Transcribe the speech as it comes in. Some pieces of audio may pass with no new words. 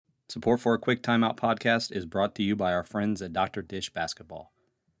Support for a Quick Timeout podcast is brought to you by our friends at Dr. Dish Basketball.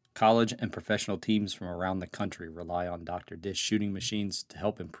 College and professional teams from around the country rely on Dr. Dish shooting machines to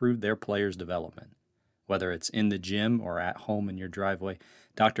help improve their players' development. Whether it's in the gym or at home in your driveway,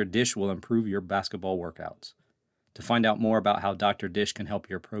 Dr. Dish will improve your basketball workouts. To find out more about how Dr. Dish can help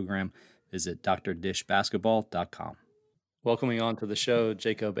your program, visit drdishbasketball.com. Welcoming on to the show,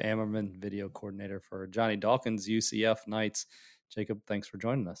 Jaycob Ammerman, video coordinator for Johnny Dawkins UCF Knights. Jaycob, thanks for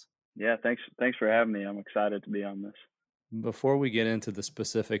joining us. Yeah, thanks for having me. I'm excited to be on this. Before we get into the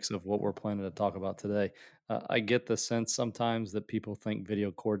specifics of what we're planning to talk about today, I get the sense sometimes that people think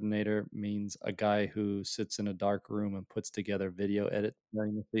video coordinator means a guy who sits in a dark room and puts together video edits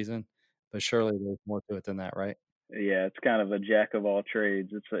during the season, but surely there's more to it than that, right? Yeah, it's kind of a jack of all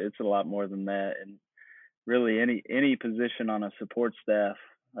trades. It's a lot more than that, and really any position on a support staff.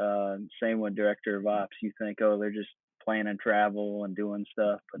 Same with director of ops. You think, oh, they're just planning travel and doing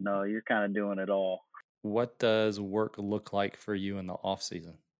stuff, but no, you're kind of doing it all. What does work look like for you in the off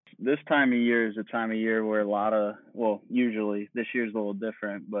season? This time of year is a time of year where usually this year's a little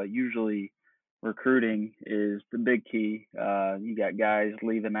different, but usually recruiting is the big key. You got guys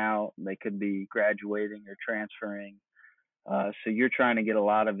leaving out, they could be graduating or transferring. So you're trying to get a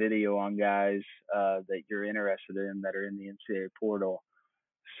lot of video on guys that you're interested in that are in the NCAA portal.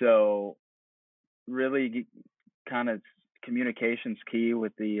 So really kind of communication's key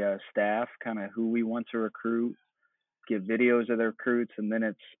with the staff, kind of who we want to recruit, give videos of the recruits, and then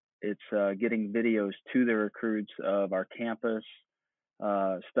it's getting videos to the recruits of our campus,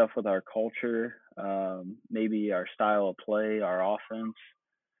 stuff with our culture, maybe our style of play, our offense,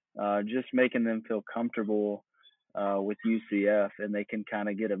 just making them feel comfortable with UCF, and they can kind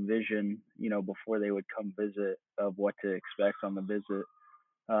of get a vision, before they would come visit of what to expect on the visit.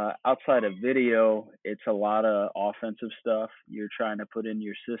 Outside of video, it's a lot of offensive stuff you're trying to put in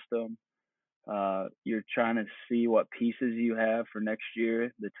your system. You're trying to see what pieces you have for next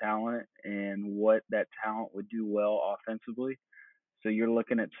year, the talent, and what that talent would do well offensively. So you're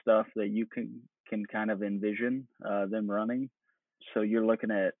looking at stuff that you can kind of envision them running. So you're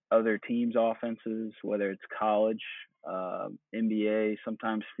looking at other teams' offenses, whether it's college, NBA,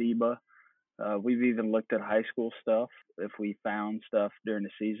 sometimes FIBA. We've even looked at high school stuff if we found stuff during the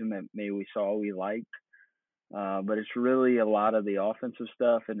season that maybe we liked. But it's really a lot of the offensive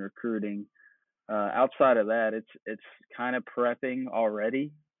stuff and recruiting. Outside of that, it's kind of prepping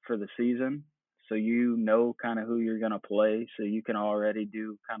already for the season, so you know kind of who you're going to play, so you can already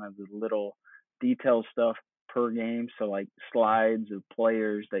do kind of the little detailed stuff per game. So like slides of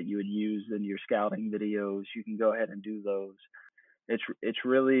players that you would use in your scouting videos, you can go ahead and do those. It's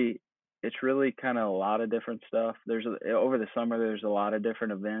really kind of a lot of different stuff. Over the summer there's a lot of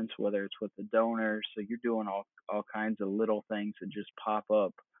different events, whether it's with the donors, so you're doing all kinds of little things that just pop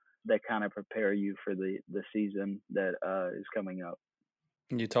up that kind of prepare you for the season that is coming up.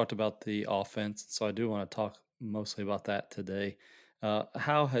 You talked about the offense, so I do want to talk mostly about that today.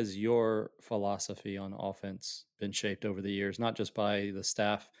 How has your philosophy on offense been shaped over the years, not just by the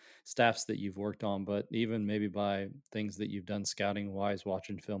staffs that you've worked on, but even maybe by things that you've done scouting wise,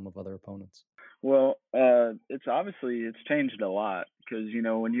 watching film of other opponents? Well, it's changed a lot because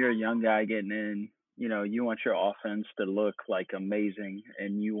when you're a young guy getting in, you want your offense to look like amazing,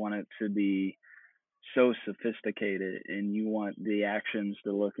 and you want it to be so sophisticated, and you want the actions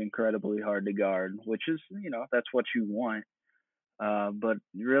to look incredibly hard to guard, which is, that's what you want. But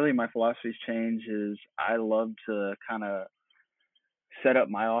really, my philosophy's changed is I love to kind of set up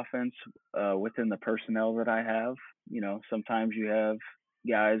my offense within the personnel that I have. Sometimes you have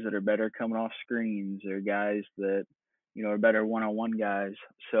guys that are better coming off screens, or guys that are better one-on-one guys.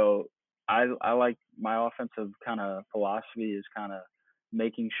 So I like my offensive kind of philosophy is kind of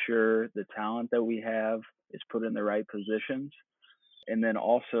making sure the talent that we have is put in the right positions. And then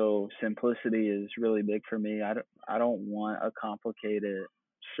also simplicity is really big for me. I don't want a complicated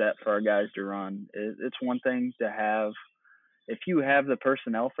set for our guys to run. It's one thing to have, if you have the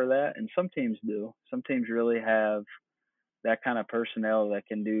personnel for that, and some teams do. Some teams really have that kind of personnel that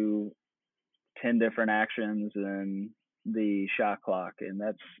can do 10 different actions and the shot clock. And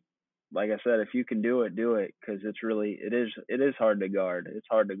that's, like I said, if you can do it, because it is hard to guard. It's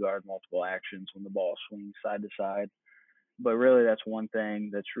hard to guard multiple actions when the ball swings side to side. But really, that's one thing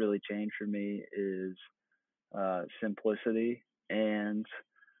that's really changed for me is simplicity. And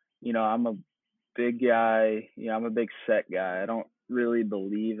I'm a big guy. I'm a big set guy. I don't really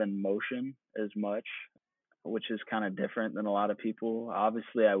believe in motion as much, which is kind of different than a lot of people.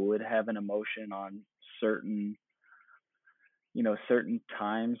 Obviously, I would have an emotion on certain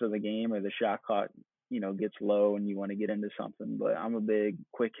times of the game or the shot clock gets low and you want to get into something. But I'm a big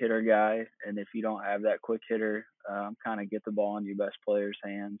quick hitter guy, and if you don't have that quick hitter, kind of get the ball in your best player's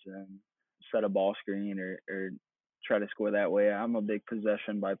hands and set a ball screen or try to score that way. I'm a big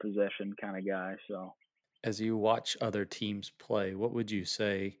possession by possession kind of guy. So As you watch other teams play, what would you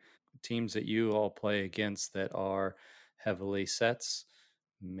say teams that you all play against that are heavily sets,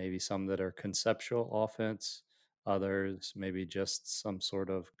 maybe some that are conceptual offense, others maybe just some sort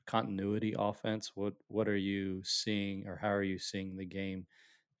of continuity offense? What are you seeing, or how are you seeing the game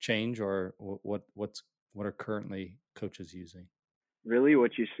change, or what are currently coaches using? really,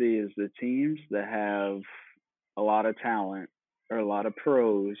 what you see is the teams that have a lot of talent or a lot of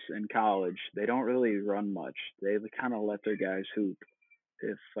pros in college. They don't really run much. They kind of let their guys hoop.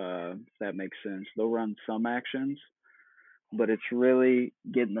 If that makes sense. They'll run some actions, but it's really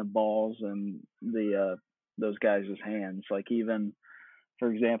getting the balls in the those guys' hands. Like even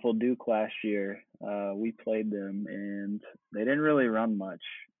for example, Duke last year, we played them and they didn't really run much.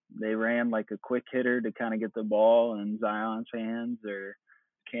 They ran like a quick hitter to kind of get the ball in Zion's hands or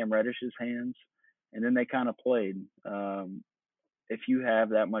Cam Reddish's hands, and then they kind of played. If you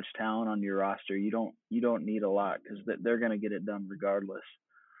have that much talent on your roster, you don't need a lot because they're going to get it done regardless.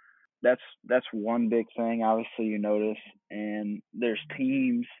 That's one big thing. Obviously, you notice, and there's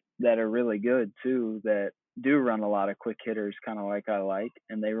teams that are really good too that do run a lot of quick hitters, kind of like I like,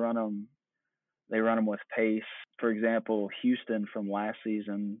 and they run them. They run them with pace. For example, Houston from last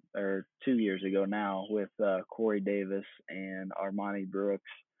season or 2 years ago now with Corey Davis and Armani Brooks,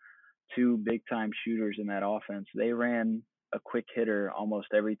 two big time shooters in that offense. They ran a quick hitter almost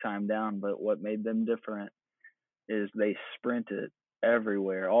every time down, but what made them different is they sprinted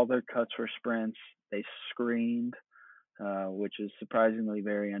everywhere. All their cuts were sprints. They screened, which is surprisingly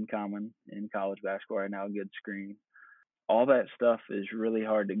very uncommon in college basketball right now. A good screen. All that stuff is really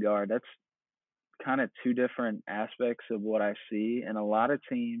hard to guard. That's kind of two different aspects of what I see. And a lot of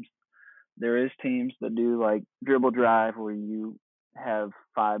teams, there is teams that do like dribble drive where you have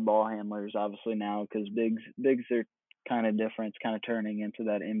five ball handlers. Obviously now because bigs are kind of different. It's kind of turning into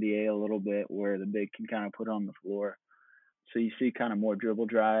that NBA a little bit where the big can kind of put on the floor. So you see kind of more dribble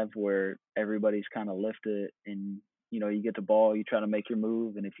drive where everybody's kind of lifted and you get the ball, you try to make your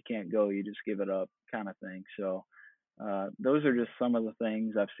move, and if you can't go, you just give it up kind of thing. So those are just some of the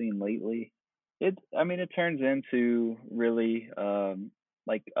things I've seen lately. It turns into really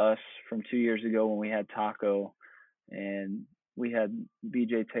like us from 2 years ago when we had Taco and we had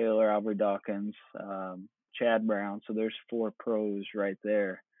BJ Taylor, Aubrey Dawkins, Chad Brown. So there's four pros right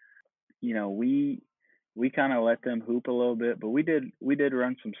there. We kind of let them hoop a little bit, but we did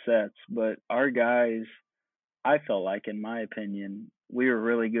run some sets. But our guys, I felt like, in my opinion, we were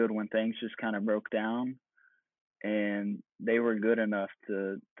really good when things just kind of broke down, and they were good enough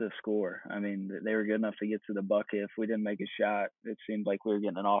to score. I mean, they were good enough to get to the bucket. If we didn't make a shot, it seemed like we were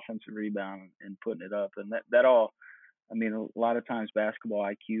getting an offensive rebound and putting it up, and that all. I mean, a lot of times basketball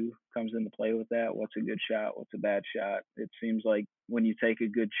IQ comes into play with that. What's a good shot? What's a bad shot? It seems like when you take a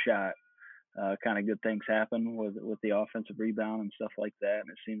good shot, kind of good things happen with the offensive rebound and stuff like that. And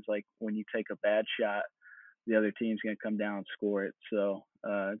it seems like when you take a bad shot, the other team's going to come down and score it. So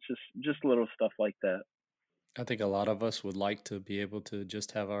it's just little stuff like that. I think a lot of us would like to be able to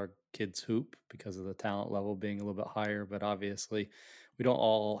just have our kids hoop because of the talent level being a little bit higher, but obviously we don't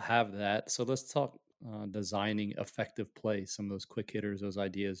all have that. So let's talk designing effective play, some of those quick hitters, those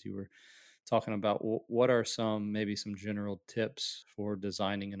ideas you were talking about. What are maybe some general tips for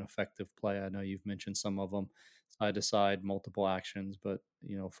designing an effective play? I know you've mentioned some of them, side to side, multiple actions, but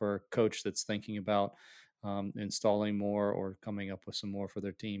for a coach that's thinking about installing more or coming up with some more for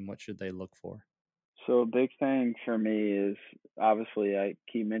their team, what should they look for? So a big thing for me is obviously I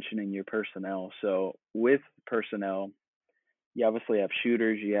keep mentioning your personnel. So with personnel, you obviously have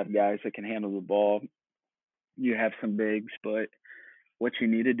shooters, you have guys that can handle the ball, you have some bigs, but what you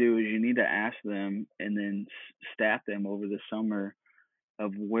need to do is you need to ask them and then stat them over the summer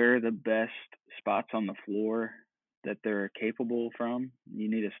of where the best spots on the floor that they're capable from.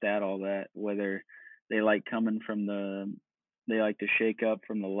 You need to stat all that, whether they like coming from they like to shake up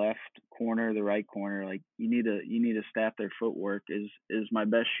from the left corner, the right corner. Like you need to stat their footwork. Is my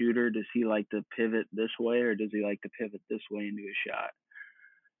best shooter, does he like to pivot this way or does he like to pivot this way into a shot?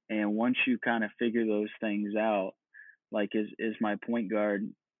 And once you kind of figure those things out, like is my point guard,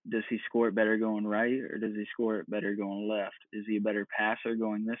 does he score it better going right or does he score it better going left? Is he a better passer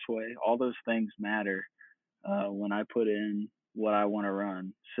going this way? All those things matter when I put in what I want to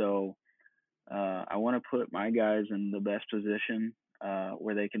run. So I want to put my guys in the best position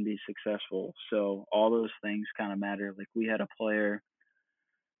where they can be successful. So all those things kind of matter. Like we had a player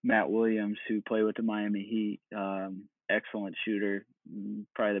Matt Williams, who played with the Miami Heat. Excellent shooter,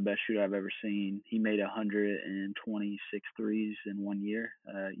 probably the best shooter I've ever seen. He made 126 threes in 1 year.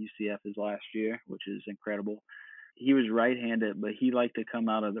 UCF his last year, which is incredible. He was right-handed, but he liked to come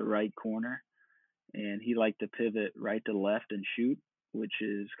out of the right corner, and he liked to pivot right to left and shoot, which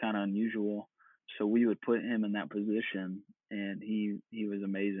is kind of unusual. So we would put him in that position, and he was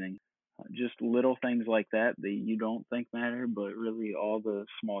amazing. Just little things like that that you don't think matter, but really all the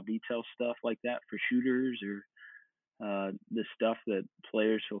small detail stuff like that for shooters or the stuff that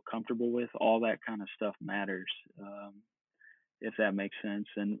players feel comfortable with, all that kind of stuff matters, if that makes sense.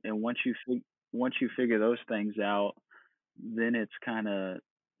 And once you figure those things out, then it's kind of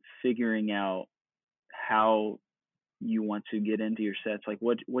figuring out how you want to get into your sets. Like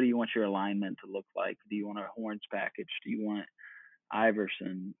what do you want your alignment to look like? Do you want a horns package? Do you want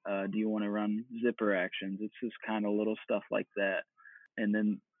Iverson? Do you want to run zipper actions? It's just kind of little stuff like that. And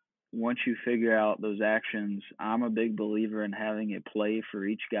then once you figure out those actions, I'm a big believer in having a play for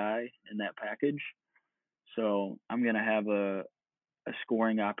each guy in that package. So I'm going to have a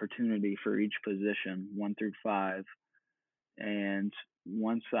scoring opportunity for each position, 1 through 5. And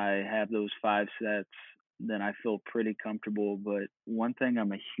once I have those 5 sets, then I feel pretty comfortable. But one thing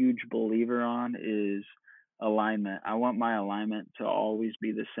I'm a huge believer on is alignment. I want my alignment to always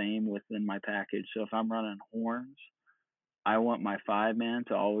be the same within my package. So if I'm running horns, I want my 5 man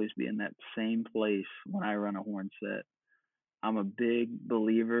to always be in that same place when I run a horn set. I'm a big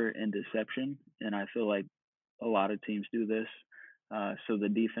believer in deception, and I feel like a lot of teams do this. So the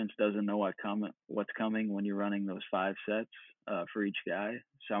defense doesn't know what's coming when you're running those 5 sets for each guy.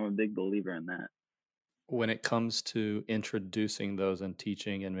 So I'm a big believer in that. When it comes to introducing those and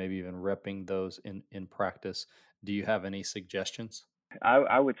teaching and maybe even repping those in practice, do you have any suggestions?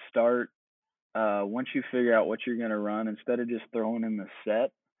 I would start once you figure out what you're going to run, instead of just throwing in the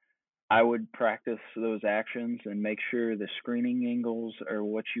set, I would practice those actions and make sure the screening angles are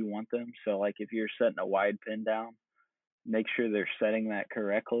what you want them. So, like if you're setting a wide pin down, make sure they're setting that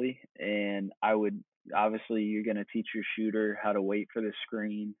correctly. And I would obviously, you're going to teach your shooter how to wait for the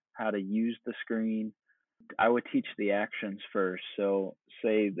screen, how to use the screen. I would teach the actions first. So,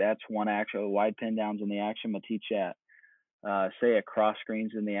 say that's one action, wide pin downs in the action, I'm going to teach that. Say a cross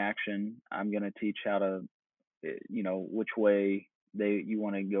screens in the action, I'm going to teach how to, which way you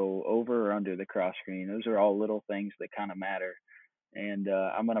want to go over or under the cross screen. Those are all little things that kind of matter. And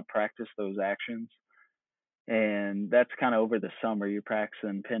I'm going to practice those actions, and that's kind of over the summer. You're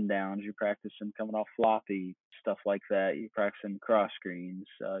practicing pin downs, you're practicing coming off floppy, stuff like that. You're practicing cross screens,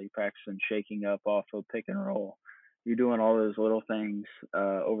 you're practicing shaking up off of pick and roll. You're doing all those little things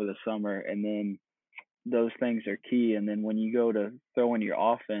over the summer, and then those things are key. And then when you go to throw in your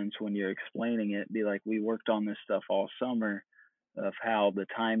offense, when you're explaining it, be like, we worked on this stuff all summer, of how the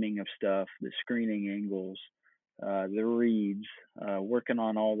timing of stuff, the screening angles, the reads, working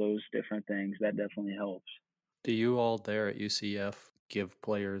on all those different things. That definitely helps. Do you all there at UCF give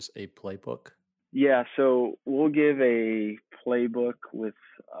players a playbook? Yeah, so we'll give a playbook with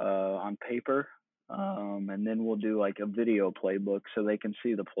on paper, and then we'll do like a video playbook so they can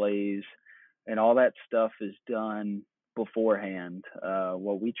see the plays, and all that stuff is done beforehand.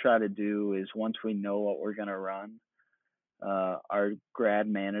 What we try to do is once we know what we're gonna run, our grad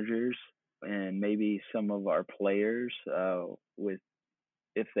managers and maybe some of our players, with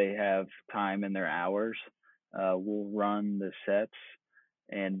if they have time in their hours, we'll run the sets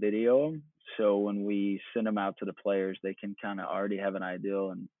and video them. So when we send them out to the players, they can kind of already have an idea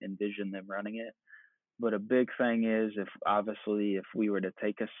and envision them running it. But a big thing is, if obviously if we were to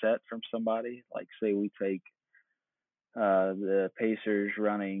take a set from somebody, like say we take the Pacers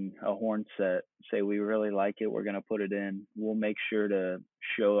running a horn set, say we really like it, we're going to put it in. We'll make sure to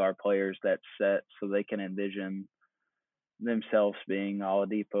show our players that set so they can envision themselves being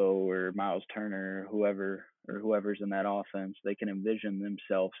Oladipo or Miles Turner or whoever's in that offense. They can envision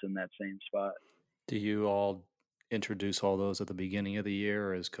themselves in that same spot. Do you all introduce all those at the beginning of the year,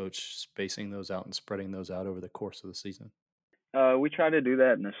 or is coach spacing those out and spreading those out over the course of the season? We try to do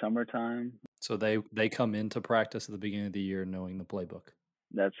that in the summertime. So they come into practice at the beginning of the year knowing the playbook.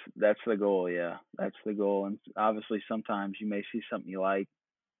 That's the goal. Yeah, that's the goal. And obviously, sometimes you may see something you like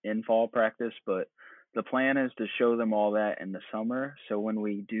in fall practice, but the plan is to show them all that in the summer. So when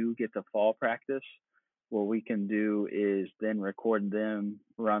we do get to fall practice, what we can do is then record them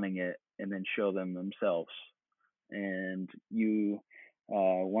running it and then show them themselves. And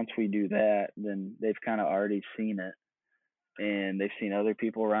once we do that, then they've kind of already seen it, and they've seen other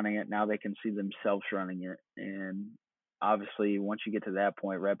people running it. Now they can see themselves running it. And obviously, once you get to that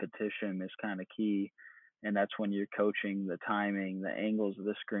point, repetition is kind of key. and that's when you're coaching the timing, the angles of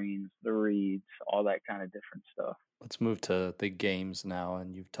the screens, the reads, all that kind of different stuff. Let's move to the games now,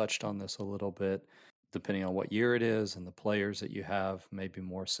 and you've touched on this a little bit. Depending on what year it is and the players that you have, maybe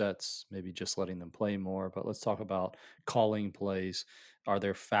more sets, maybe just letting them play more. But let's talk about calling plays. Are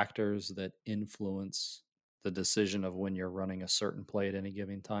there factors that influence the decision of when you're running a certain play at any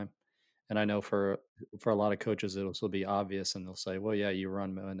given time? And I know for a lot of coaches, it'll still be obvious, and they'll say, "Well, yeah, you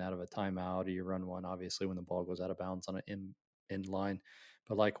run one out of a timeout, or you run one obviously when the ball goes out of bounds on an in line."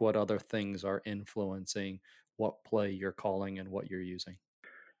 But like, what other things are influencing what play you're calling and what you're using?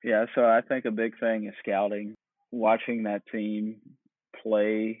 Yeah, so I think a big thing is scouting, watching that team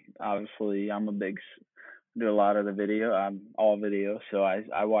play. Obviously, do a lot of the video. I'm all video, so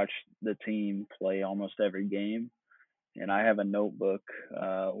I watch the team play almost every game, and I have a notebook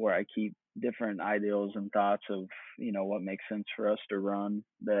where I keep different ideals and thoughts of what makes sense for us to run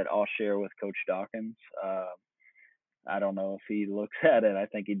that I'll share with Coach Dawkins. I don't know if he looks at it. I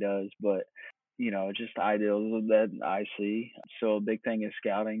think he does, but just ideals that I see. So a big thing is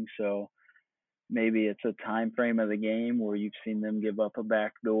scouting. So maybe it's a time frame of the game where you've seen them give up a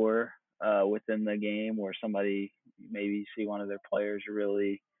backdoor within the game, where somebody maybe you see one of their players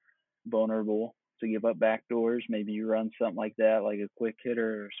really vulnerable to give up backdoors. Maybe you run something like that, like a quick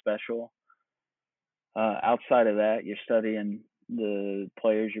hitter or special. Outside of that, you're studying the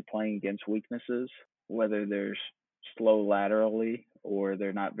players you're playing against weaknesses, whether they're slow laterally or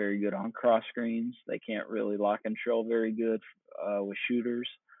they're not very good on cross screens. They can't really lock and show very good with shooters.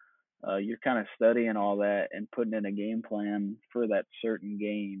 You're kind of studying all that and putting in a game plan for that certain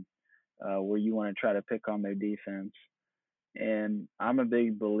game where you want to try to pick on their defense. And I'm a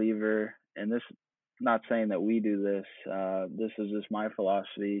big believer, and this, not saying that we do this. This is just my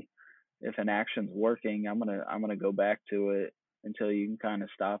philosophy. If an action's working, I'm gonna go back to it until you can kind of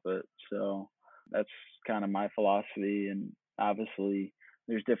stop it. So that's kind of my philosophy. And obviously,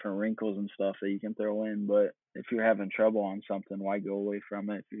 there's different wrinkles and stuff that you can throw in. But if you're having trouble on something, why go away from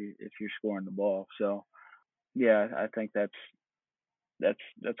it if you're scoring the ball? So yeah, I think that's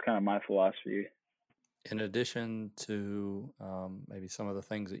kind of my philosophy. In addition to maybe some of the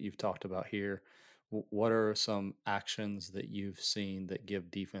things that you've talked about here, what are some actions that you've seen that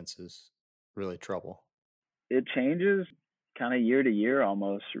give defenses really trouble? It changes kind of year to year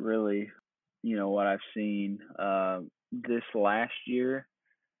almost, really. What I've seen this last year,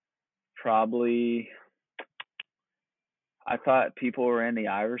 probably I thought people were in the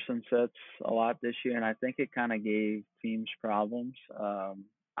Iverson sets a lot this year, and I think it kind of gave teams problems.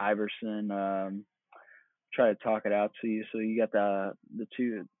 Iverson, try to talk it out to you. So you got the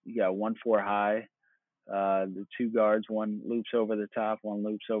two, you got 1-4 high. The two guards, one loops over the top, one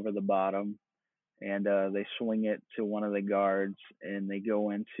loops over the bottom, and they swing it to one of the guards, and they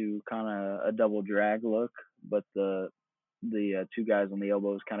go into kind of a double drag look, but the two guys on the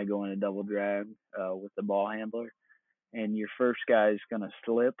elbows kind of go in a double drag with the ball handler, and your first guy is going to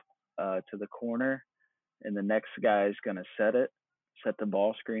slip to the corner, and the next guy is going to set the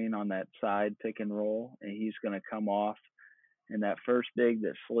ball screen on that side pick and roll, and he's going to come off, and that first big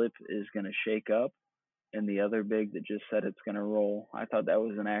that slipped is going to shake up, and the other big that just said it's going to roll. I thought that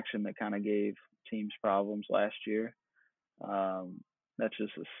was an action that kind of gave teams problems last year. That's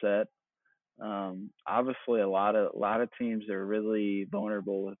just a set. Obviously, a lot of teams are really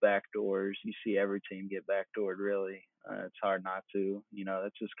vulnerable with backdoors. You see every team get backdoored. Really, it's hard not to.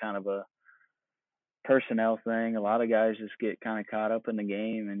 That's just kind of a personnel thing. A lot of guys just get kind of caught up in the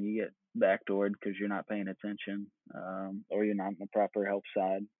game, and you get backdoored because you're not paying attention, or you're not on the proper help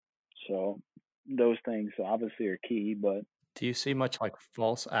side. So those things obviously are key, but Do you see much like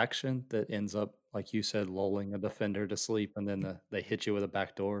false action that ends up, like you said, lulling a defender to sleep and then they hit you with a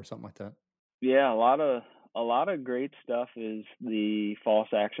back door or something like that? yeah, a lot of great stuff is the false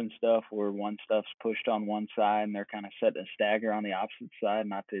action stuff where one stuff's pushed on one side and they're kind of setting a stagger on the opposite side,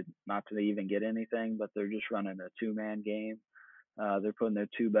 not to even get anything, but they're just running a two-man game. They're putting their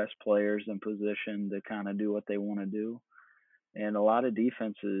two best players in position to kind of do what they want to do. And a lot of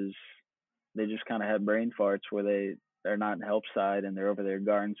defenses, they just kind of have brain farts where they're not in help side and they're over there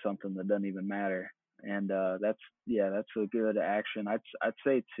guarding something that doesn't even matter. And that's a good action. I'd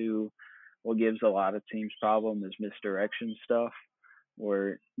say too, what gives a lot of teams problem is misdirection stuff,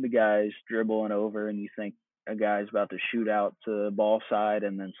 where the guy's dribbling over and you think a guy's about to shoot out to the ball side,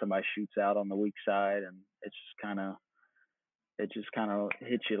 and then somebody shoots out on the weak side, and it just kind of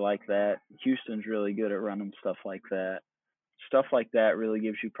hits you like that. Houston's really good at running stuff like that. Stuff like that really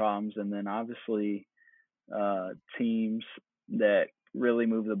gives you problems, and then obviously teams that really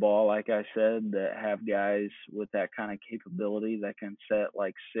move the ball, like I said, that have guys with that kind of capability that can set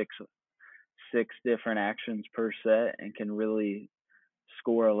like 6 different actions per set and can really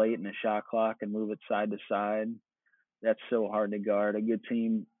score late in the shot clock and move it side to side. That's so hard to guard. A good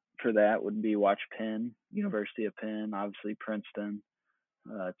team for that would be watch Penn, University of Penn, obviously Princeton.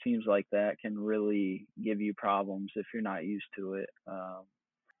 Teams like that can really give you problems if you're not used to it.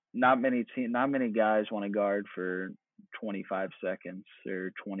 Not many guys want to guard for 25 seconds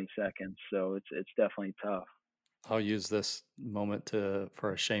or 20 seconds, so it's definitely tough. I'll use this moment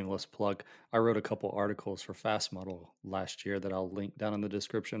for a shameless plug. I wrote a couple articles for Fast Model last year that I'll link down in the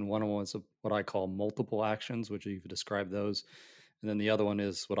description. One was what I call multiple actions, which you've described those, and then the other one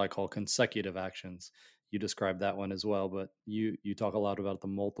is what I call consecutive actions. You described that one as well, but you talk a lot about the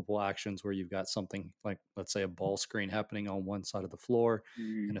multiple actions where you've got something like, let's say, a ball screen happening on one side of the floor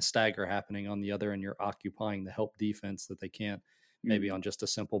Mm-hmm. and a stagger happening on the other, and you're occupying the help defense that they can't. Maybe Mm-hmm. on just a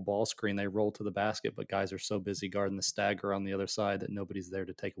simple ball screen, they roll to the basket, but guys are so busy guarding the stagger on the other side that nobody's there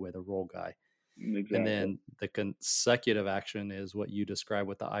to take away the roll guy. And Exactly. then the consecutive action is what you described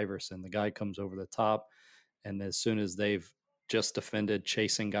with the Iverson. The guy comes over the top, and as soon as they've just defended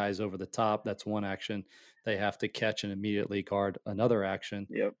chasing guys over the top, that's one action. They have to catch and immediately guard another action,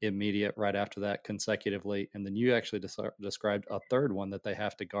 Yep. immediate right after that consecutively. And then you actually described a third one that they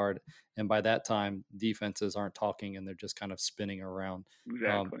have to guard. And by that time, defenses aren't talking and they're just kind of spinning around.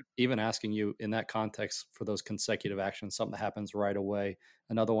 Exactly. Even asking you in that context for those consecutive actions, something that happens right away.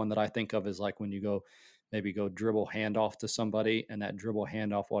 Another one that I think of is like when you go dribble handoff to somebody, and that dribble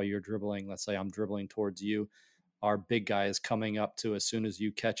handoff while you're dribbling, let's say I'm dribbling towards you, our big guy is coming up to, as soon as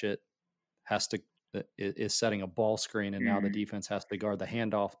you catch it, has to is setting a ball screen, and now the Mm-hmm. defense has to guard the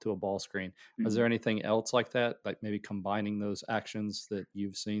handoff to a ball screen. Is Mm-hmm. there anything else like that, like maybe combining those actions that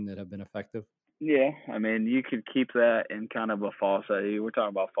you've seen that have been effective? Yeah, I mean, you could keep that in kind of a false. We're talking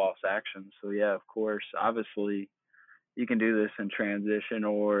about false actions, so yeah, of course. Obviously, you can do this in transition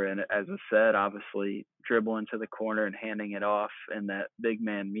or, and as I said, obviously dribble into the corner and handing it off, and that big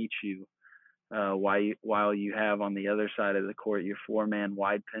man meets you. While you have on the other side of the court your 4-man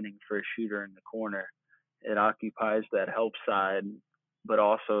wide pinning for a shooter in the corner, it occupies that help side, but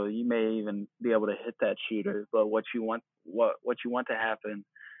also you may even be able to hit that shooter. But what you want to happen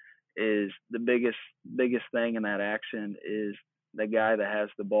is the biggest thing in that action is the guy that has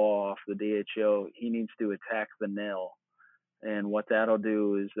the ball off the DHO. He needs to attack the nail, and what that'll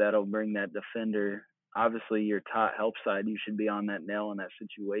do is that'll bring that defender. Obviously, your top help side, you should be on that nail in that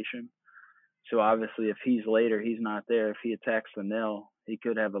situation. So obviously, if he's later, he's not there. If he attacks the nail, he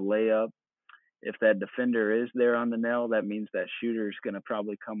could have a layup. If that defender is there on the nail, that means that shooter is going to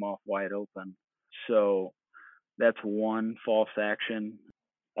probably come off wide open. So that's one false action.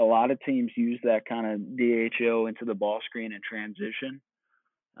 A lot of teams use that kind of DHO into the ball screen and transition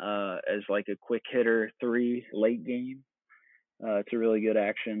as like a quick hitter three late game. It's a really good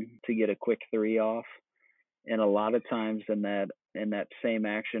action to get a quick three off. And a lot of times in that same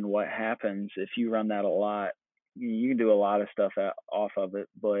action, what happens if you run that a lot? You can do a lot of stuff off of it,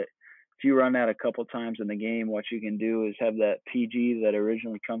 but if you run that a couple times in the game, what you can do is have that PG that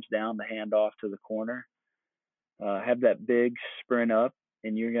originally comes down the handoff to the corner, have that big sprint up,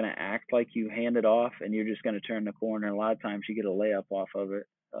 and you're going to act like you hand it off, and you're just going to turn the corner. And a lot of times you get a layup off of it.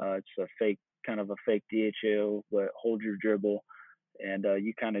 It's a fake, kind of a fake DHO, but hold your dribble, and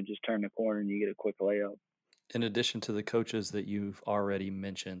you kind of just turn the corner and you get a quick layup. In addition to the coaches that you've already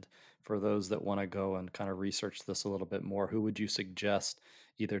mentioned, for those that want to go and kind of research this a little bit more, who would you suggest,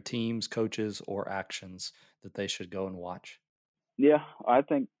 either teams, coaches, or actions, that they should go and watch? Yeah, I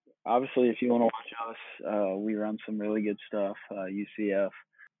think obviously if you want to watch us, we run some really good stuff. UCF.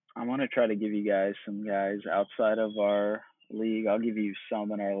 I want to try to give you guys some guys outside of our league. I'll give you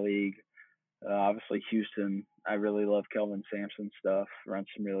some in our league. Obviously Houston. I really love Kelvin Sampson stuff. Runs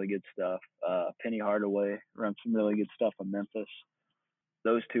some really good stuff. Penny Hardaway runs some really good stuff in Memphis.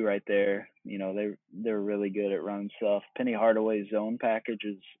 Those two right there, they're really good at running stuff. Penny Hardaway's zone package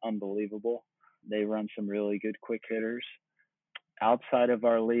is unbelievable. They run some really good quick hitters. Outside of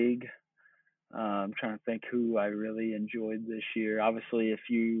our league, I'm trying to think who I really enjoyed this year. Obviously, if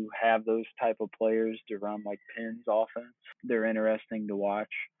you have those type of players to run like Penn's offense, they're interesting to watch.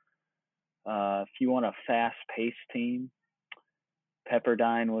 If you want a fast-paced team,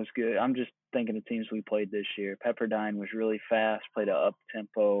 Pepperdine was good. I'm just thinking of teams we played this year. Pepperdine was really fast, played a up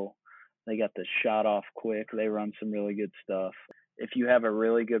tempo. They got the shot off quick. They run some really good stuff. If you have a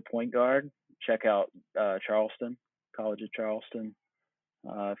really good point guard, check out Charleston, College of Charleston.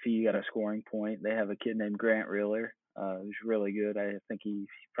 If you got a scoring point, they have a kid named Grant Reeler who's really good. I think he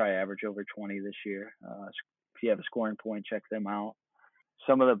probably averaged over 20 this year. If you have a scoring point, check them out.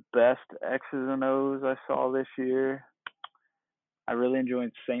 Some of the best X's and O's I saw this year. I really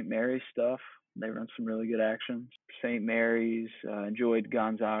enjoyed St. Mary's stuff. They run some really good actions. St. Mary's, enjoyed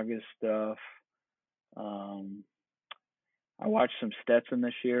Gonzaga's stuff. Um, I watched some Stetson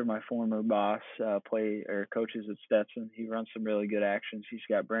this year. My former boss play or coaches at Stetson. He runs some really good actions. He's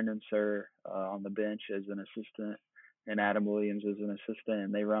got Brendan Sir on the bench as an assistant, and Adam Williams as an assistant,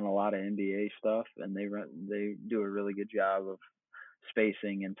 and they run a lot of NBA stuff, and they do a really good job of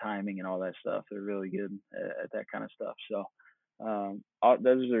spacing and timing and all that stuff. They're really good at that kind of stuff. So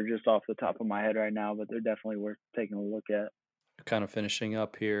those are just off the top of my head right now, but they're definitely worth taking a look at. Kind of finishing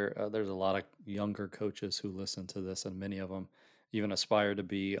up here, there's a lot of younger coaches who listen to this, and many of them even aspire to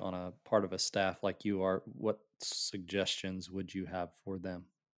be on a part of a staff like you are. What suggestions would you have for them?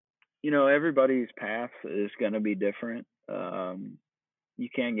 Everybody's path is going to be different. You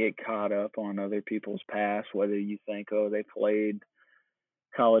can't get caught up on other people's past, whether you think, oh, they played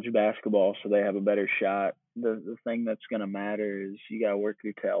college basketball so they have a better shot. The thing that's going to matter is you got to work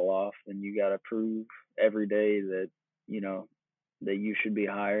your tail off, and you got to prove every day that, you know, that you should be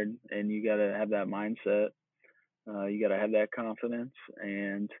hired, and you got to have that mindset. You got to have that confidence,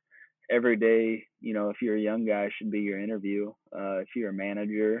 and every day, if you're a young guy, should be your interview. If you're a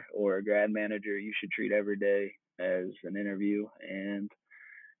manager or a grad manager, you should treat every day as an interview, and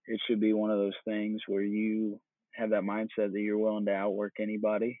it should be one of those things where you have that mindset that you're willing to outwork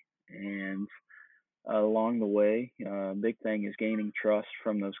anybody. And along the way, big thing is gaining trust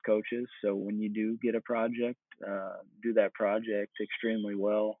from those coaches. So when you do get a project, do that project extremely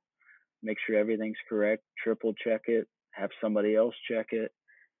well. Make sure everything's correct. Triple check it. Have somebody else check it.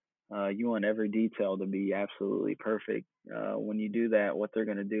 You want every detail to be absolutely perfect. When you do that, what they're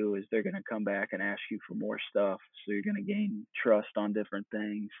going to do is they're going to come back and ask you for more stuff. So you're going to gain trust on different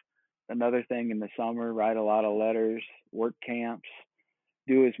things. Another thing in the summer, write a lot of letters, work camps,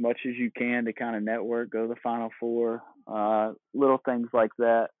 do as much as you can to kind of network, go to the Final Four, little things like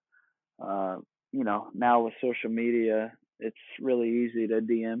that. Uh, now with social media, it's really easy to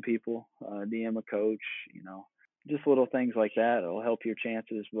DM people, DM a coach, just little things like that. It'll help your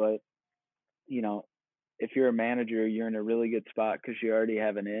chances. But, you know, if you're a manager, you're in a really good spot because you already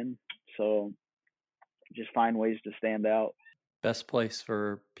have an in. So just find ways to stand out. Best place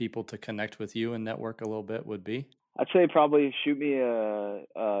for people to connect with you and network a little bit would be? I'd say probably shoot me a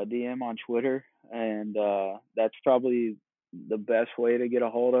DM on Twitter, and that's probably the best way to get a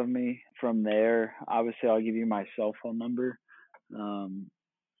hold of me. From there, obviously, I'll give you my cell phone number. Um,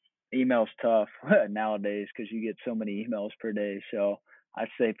 Email's tough nowadays because you get so many emails per day. So I'd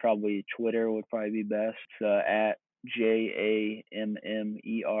say probably Twitter would probably be best. At JAMMER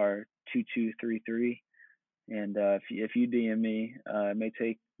 2233. And if you DM me, it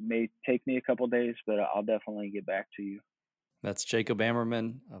may take me a couple days, but I'll definitely get back to you. That's Jaycob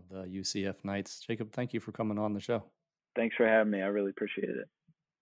Ammerman of the UCF Knights. Jaycob, thank you for coming on the show. Thanks for having me. I really appreciate it.